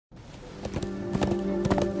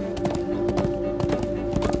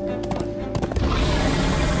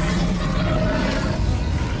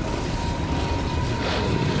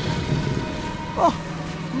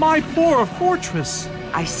my poor fortress.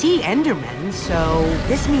 I see Endermen, so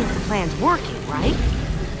this means the plan's working, right?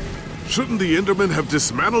 Shouldn't the Endermen have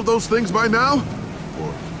dismantled those things by now?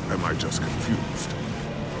 Or am I just confused?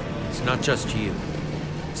 It's not just you.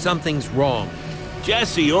 Something's wrong.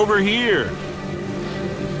 Jesse, over here!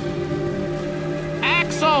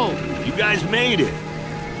 Axel! You guys made it!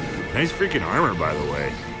 Nice freaking armor, by the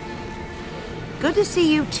way. Good to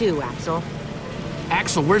see you too, Axel.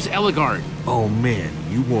 Axel, where's Ellegard? Oh man,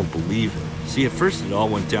 you won't believe it. See, at first it all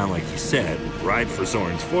went down like you said. Ride for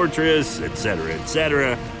Soren's fortress, etc.,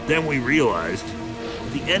 etc. Then we realized,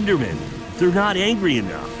 the Endermen, they're not angry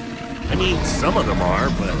enough. I mean, some of them are,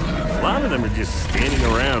 but a lot of them are just standing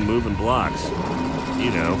around moving blocks.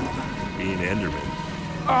 You know, being Endermen.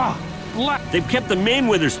 They've kept the main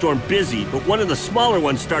Witherstorm busy, but one of the smaller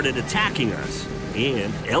ones started attacking us.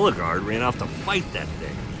 And Ellegard ran off to fight that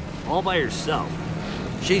thing, all by herself.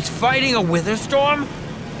 She's fighting a Witherstorm?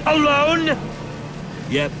 Alone?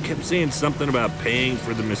 Yep, kept saying something about paying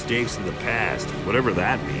for the mistakes of the past, whatever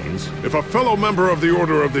that means. If a fellow member of the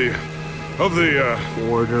Order of the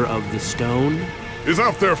Order of the Stone? is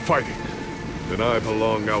out there fighting, then I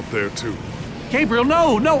belong out there too. Gabriel,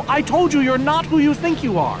 no, I told you you're not who you think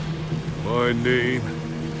you are. My name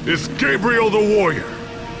is Gabriel the Warrior.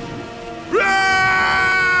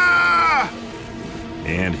 Ah!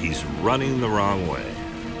 And he's running the wrong way.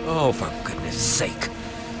 Oh, for goodness sake.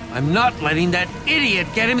 I'm not letting that idiot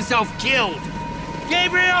get himself killed.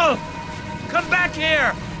 Gabriel! Come back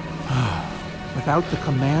here! Without the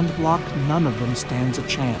command block, none of them stands a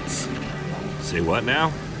chance. Say what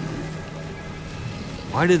now?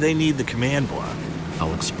 Why do they need the command block?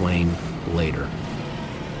 I'll explain later.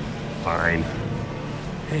 Fine.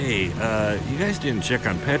 Hey, you guys didn't check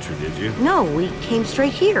on Petra, did you? No, we came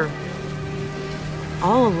straight here.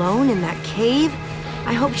 All alone in that cave?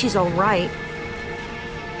 I hope she's all right.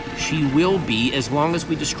 She will be as long as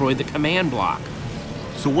we destroy the command block.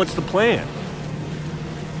 So what's the plan?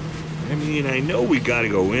 I mean, I know we gotta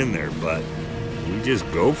go in there, but we just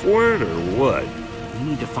go for it, or what? We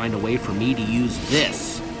need to find a way for me to use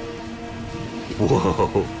this.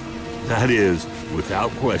 Whoa, that is,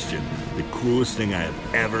 without question, the coolest thing I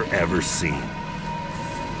have ever seen.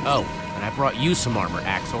 Oh, and I brought you some armor,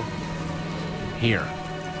 Axel. Here.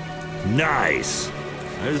 Nice!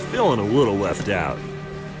 I was feeling a little left out.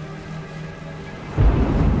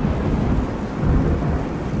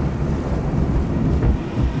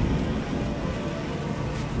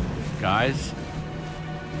 Guys,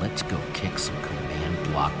 let's go kick some command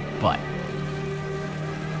block butt.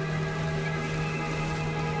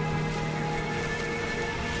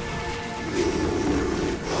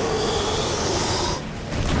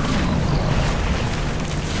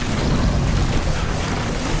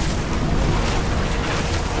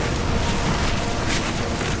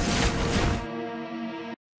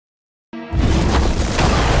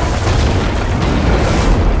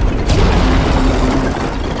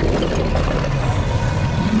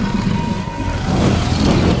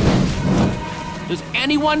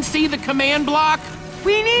 Anyone see the command block?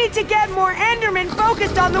 We need to get more Endermen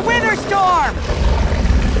focused on the Witherstorm!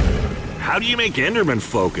 How do you make Enderman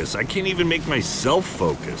focus? I can't even make myself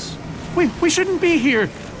focus. We shouldn't be here.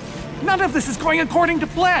 None of this is going according to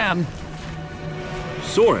plan.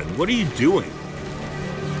 Soren, what are you doing?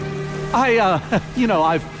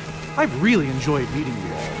 I've really enjoyed meeting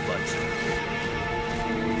you all,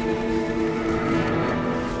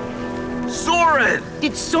 but... Soren!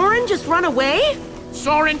 Did Soren just run away?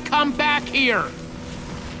 Soren, come back here!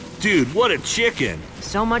 Dude, what a chicken!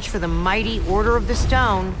 So much for the mighty Order of the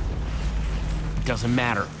Stone. Doesn't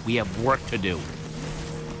matter. We have work to do.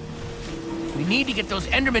 We need to get those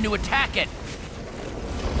Endermen to attack it.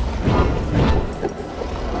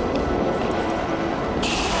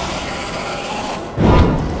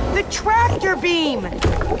 The tractor beam!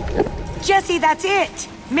 Jesse, that's it!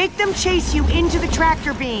 Make them chase you into the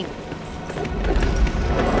tractor beam.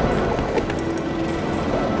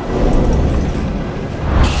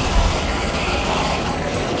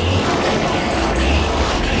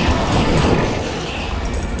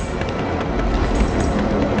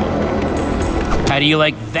 How do you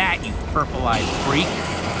like that, you purple-eyed freak?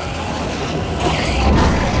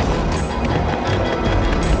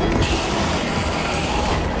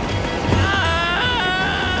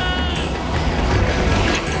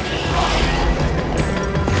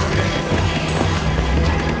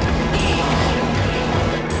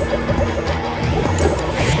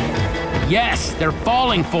 Yes, they're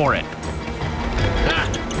falling for it.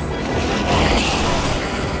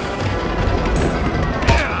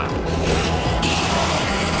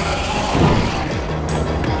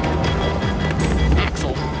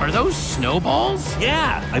 Are those snowballs?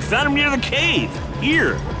 Yeah, I found them near the cave.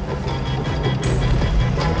 Here.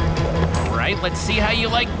 All right, let's see how you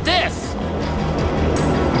like this.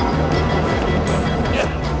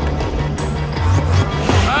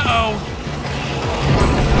 Uh-oh.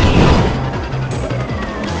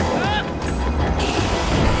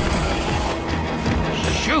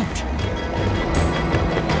 Shoot.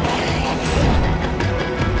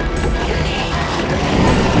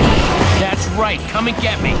 That's right, come and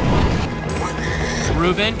get me.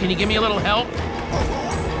 Reuben, can you give me a little help?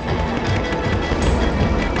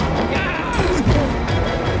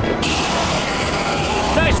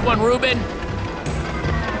 Nice one, Reuben.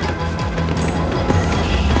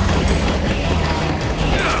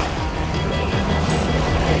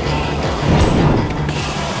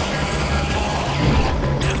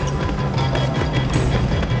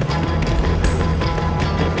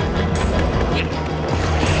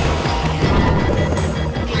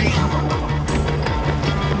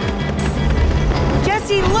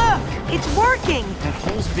 Jesse, look! It's working! That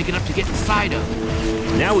hole's big enough to get inside of.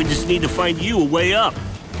 Now we just need to find you a way up.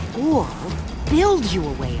 Or build you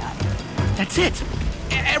a way up. That's it.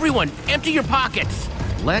 Everyone, empty your pockets.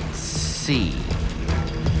 Let's see.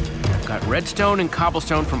 I've got redstone and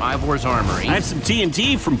cobblestone from Ivor's armory. I have some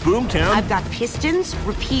TNT from Boomtown. I've got pistons,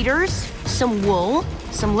 repeaters, some wool,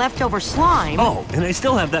 some leftover slime. Oh, and I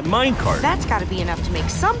still have that minecart. That's gotta be enough to make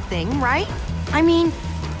something, right? I mean,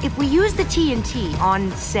 if we use the TNT on,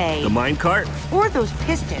 say... The minecart? Or those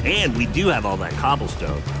pistons. And we do have all that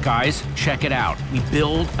cobblestone. Guys, check it out. We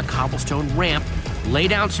build a cobblestone ramp, lay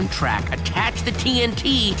down some track, attach the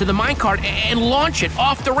TNT to the minecart, and launch it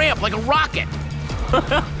off the ramp like a rocket.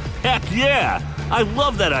 Heck yeah! I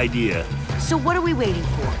love that idea. So what are we waiting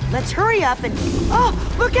for? Let's hurry up and... Oh,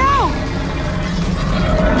 look out!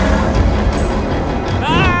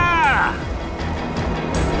 Ah!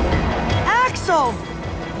 Axel!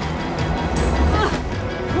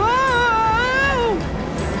 Whoa!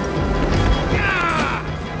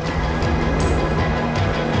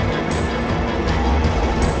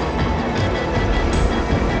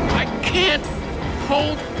 I can't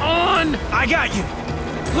hold on. I got you!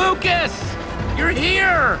 Lucas, you're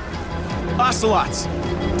here. Ocelots,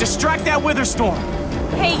 distract that wither storm!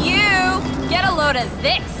 Hey, you! Get a load of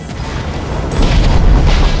this!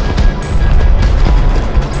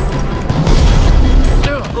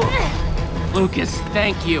 Lucas,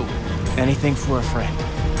 thank you. Anything for a friend.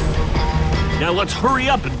 Now let's hurry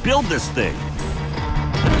up and build this thing.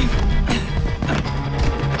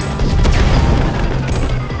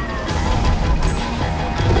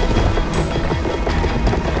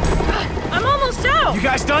 I'm almost out! You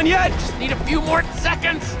guys done yet? Just need a few more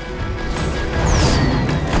seconds.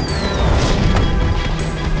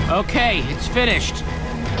 Okay, it's finished.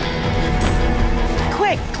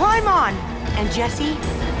 Quick, climb on! And Jesse,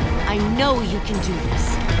 I know you can do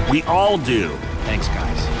this. We all do. Thanks,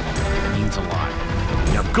 guys. It means a lot.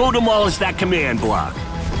 Now go demolish that command block.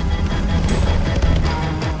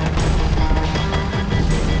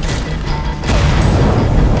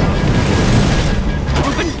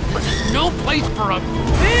 Reuben, there's no place for a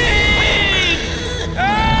pig!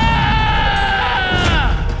 Ah!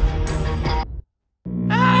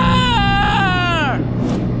 Ah!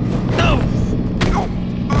 No!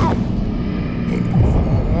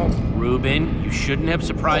 Reuben, you shouldn't have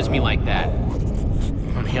surprised me like that.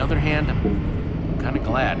 On the other hand, I'm kind of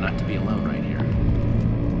glad not to be alone right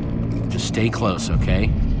here. Just stay close, okay?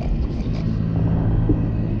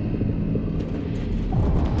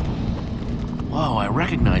 Whoa, I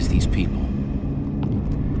recognize these people.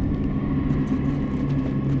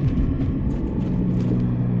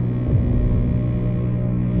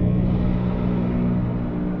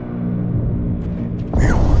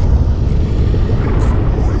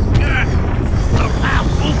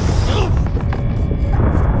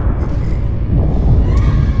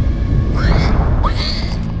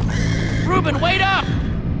 Reuben, wait up!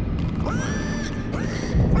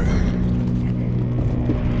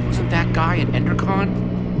 Wasn't that guy at EnderCon?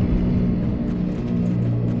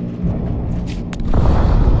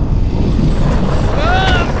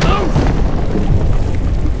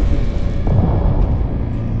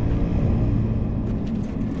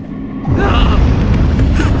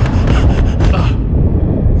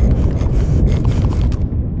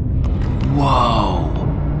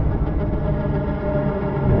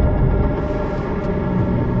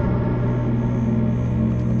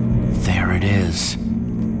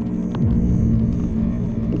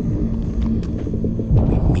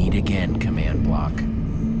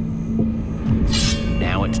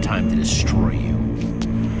 Now it's time to destroy you.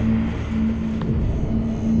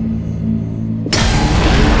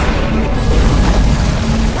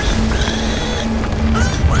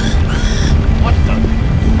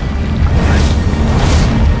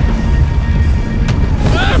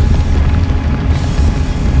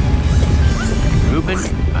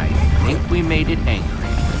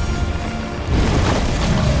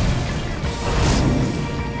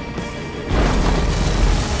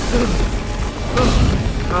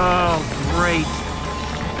 great.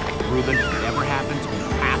 Reuben, whatever happens, we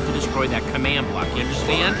have to destroy that command block, you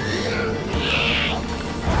understand?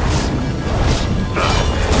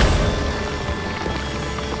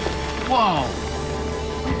 Whoa!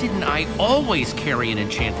 Why didn't I always carry an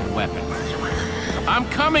enchanted weapon? I'm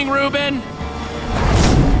coming, Reuben!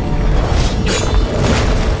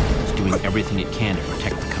 It's doing everything it can to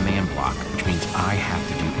protect the command block, which means I have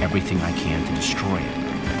to do everything I can to destroy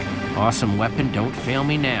it. Awesome weapon, don't fail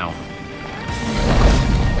me now.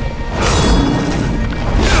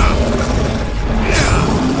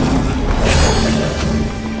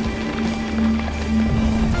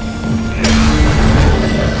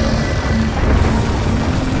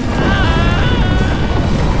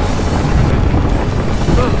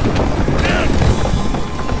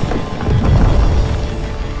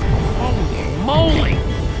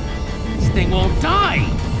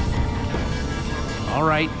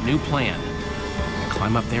 New plan.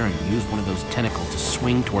 Climb up there and use one of those tentacles to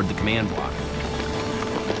swing toward the command block.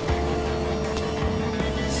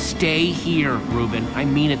 Stay here, Reuben. I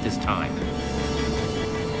mean it this time.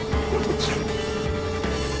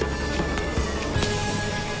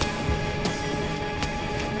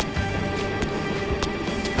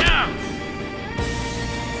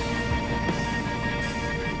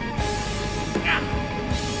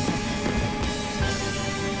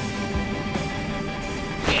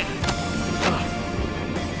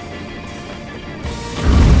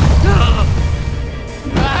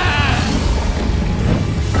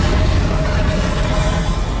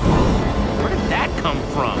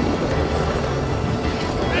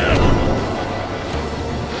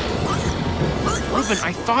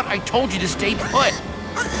 I thought I told you to stay put.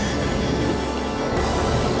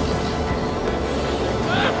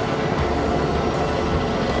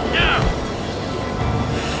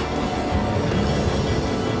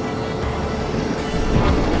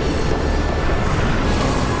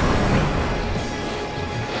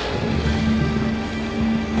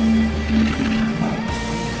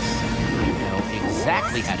 I know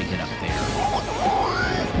exactly how to get up there.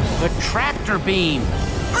 The tractor beam.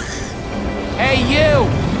 Hey, you!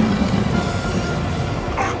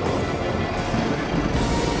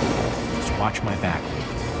 Just watch my back.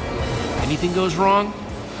 Anything goes wrong,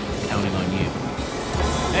 I'm counting on you.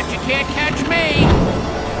 Bet you can't catch me!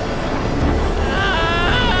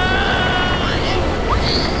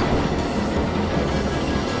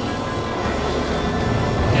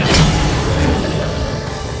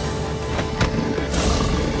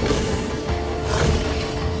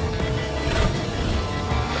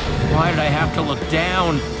 Why did I have to look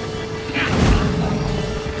down?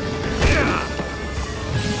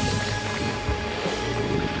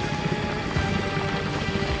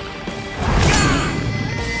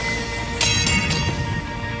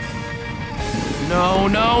 No,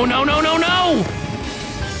 no, no, no, no, no!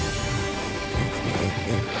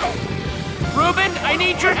 Reuben, I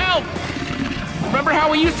need your help! Remember how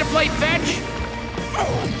we used to play fetch?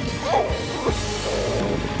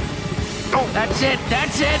 That's it,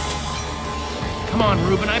 that's it! Come on,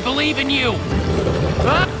 Reuben, I believe in you!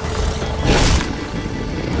 Huh?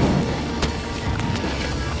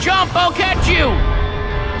 Jump, I'll catch you!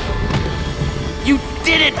 You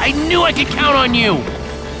did it! I knew I could count on you!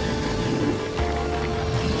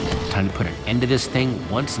 Time to put an end to this thing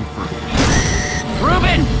once and for all.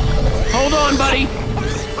 Reuben! Hold on, buddy!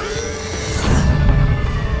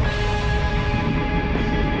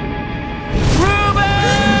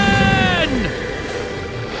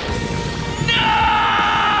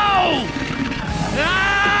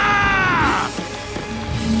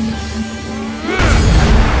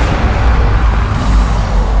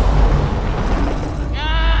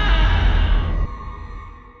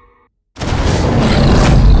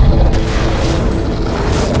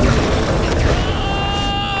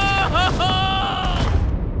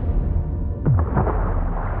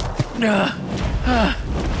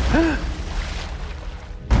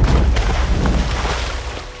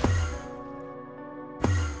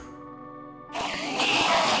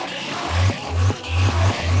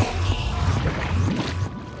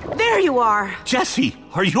 There you are! Jesse,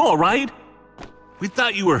 are you all right? We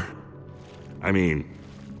thought you were... I mean,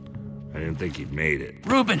 I didn't think you'd made it.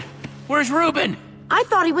 Reuben! Where's Reuben? I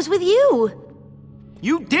thought he was with you!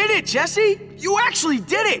 You did it, Jesse! You actually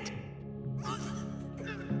did it!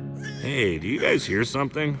 Hey, do you guys hear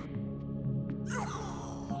something?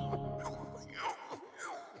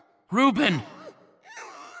 Reuben!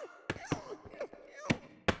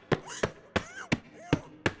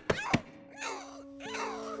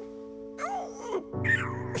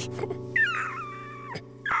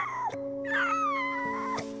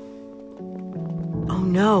 Oh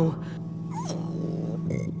no.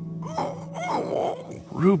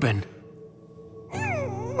 Reuben.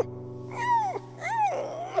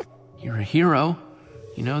 You're a hero.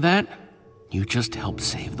 You know that? You just helped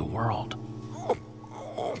save the world.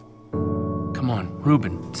 Come on,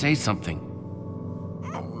 Reuben, say something.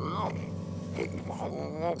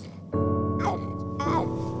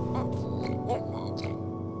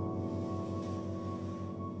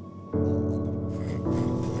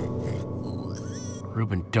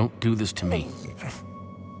 Reuben, don't do this to me.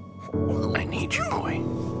 I need you, boy.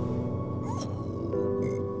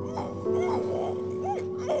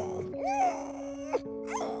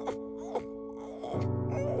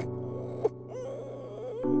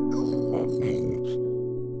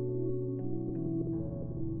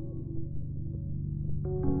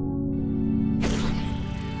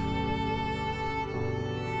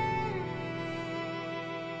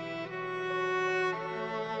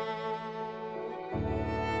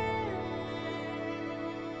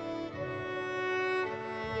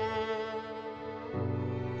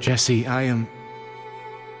 Jesse, I am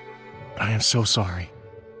so sorry.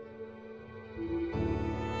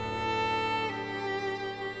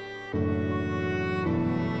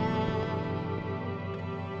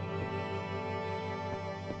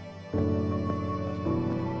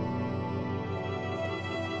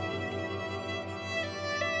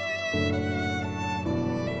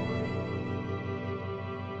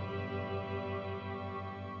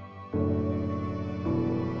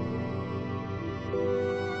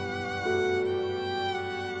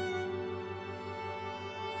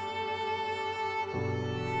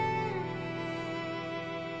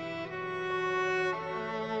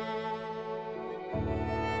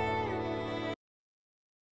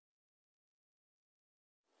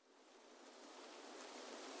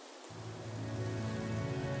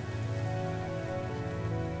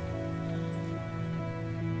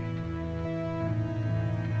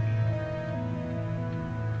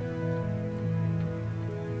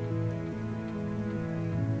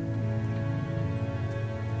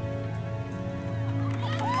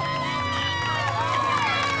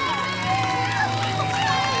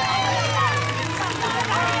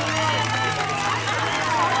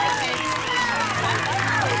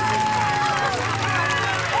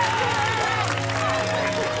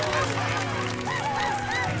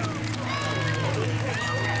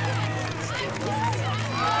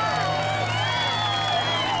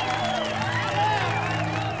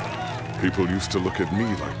 People used to look at me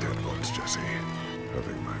like that once, Jesse.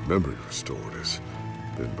 Having my memory restored has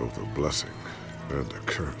been both a blessing and a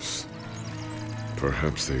curse.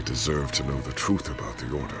 Perhaps they deserve to know the truth about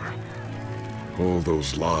the Order. All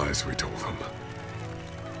those lies we told them.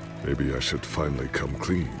 Maybe I should finally come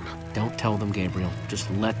clean. Don't tell them, Gabriel. Just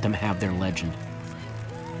let them have their legend.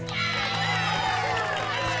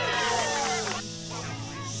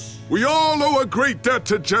 We all owe a great debt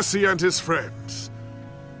to Jesse and his friends.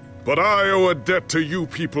 But I owe a debt to you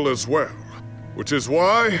people as well. Which is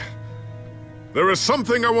why there is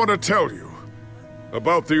something I want to tell you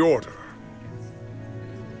about the Order.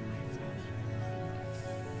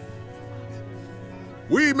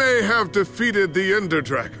 We may have defeated the Ender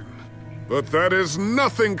Dragon, but that is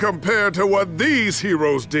nothing compared to what these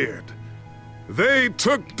heroes did. They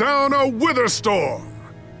took down a Wither Storm.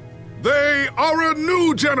 They are a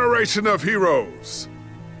new generation of heroes.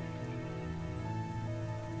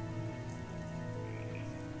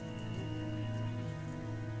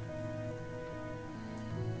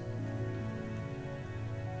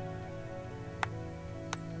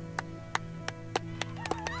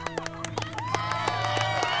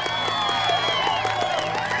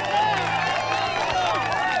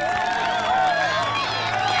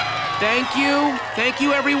 Thank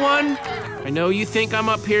you, everyone. I know you think I'm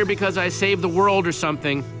up here because I saved the world or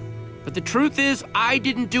something, but the truth is, I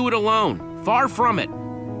didn't do it alone. Far from it.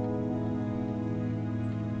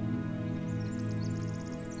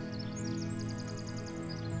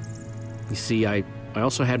 You see, I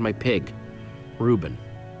also had my pig, Reuben.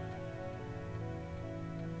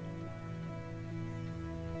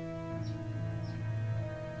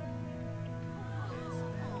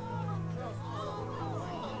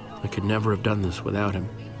 I could never have done this without him.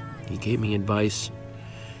 He gave me advice,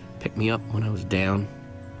 picked me up when I was down,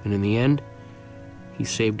 and in the end, he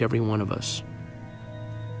saved every one of us.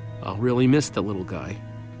 I'll really miss the little guy.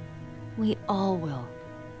 We all will.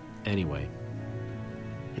 Anyway,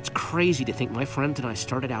 it's crazy to think my friends and I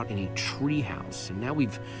started out in a treehouse, and now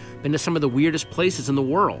we've been to some of the weirdest places in the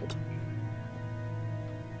world.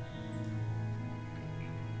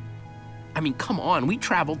 I mean, come on, we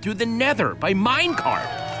traveled through the Nether by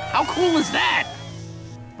minecart. How cool is that?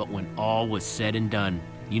 But when all was said and done,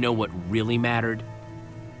 you know what really mattered?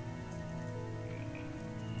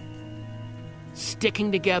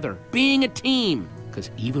 sticking together, being a team.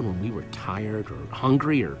 Because even when we were tired or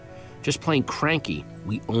hungry or just plain cranky,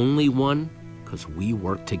 we only won because we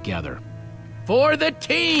worked together. For the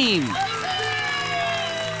team!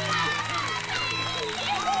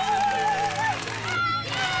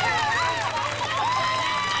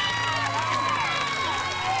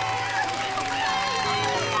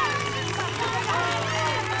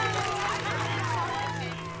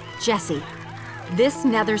 Jesse, this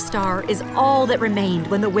Nether star is all that remained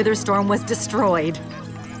when the Wither Storm was destroyed.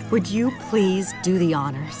 Would you please do the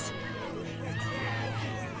honors?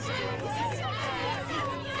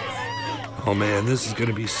 Oh man, this is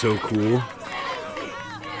gonna be so cool.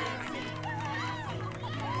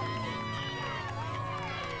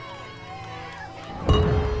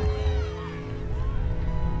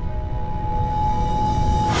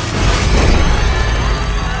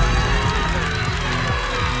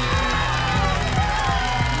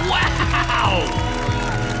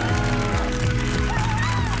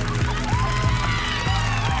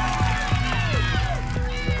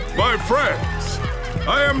 My friends,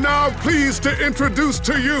 I am now pleased to introduce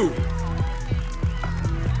to you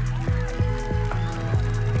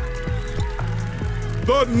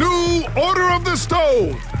the new Order of the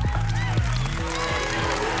Stone.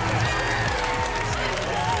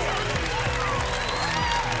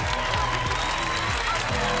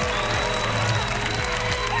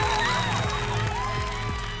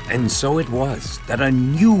 And so it was that a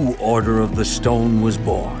new Order of the Stone was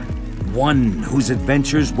born. One whose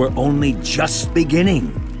adventures were only just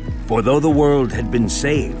beginning. For though the world had been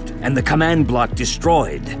saved and the command block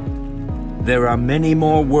destroyed, there are many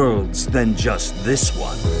more worlds than just this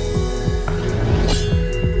one.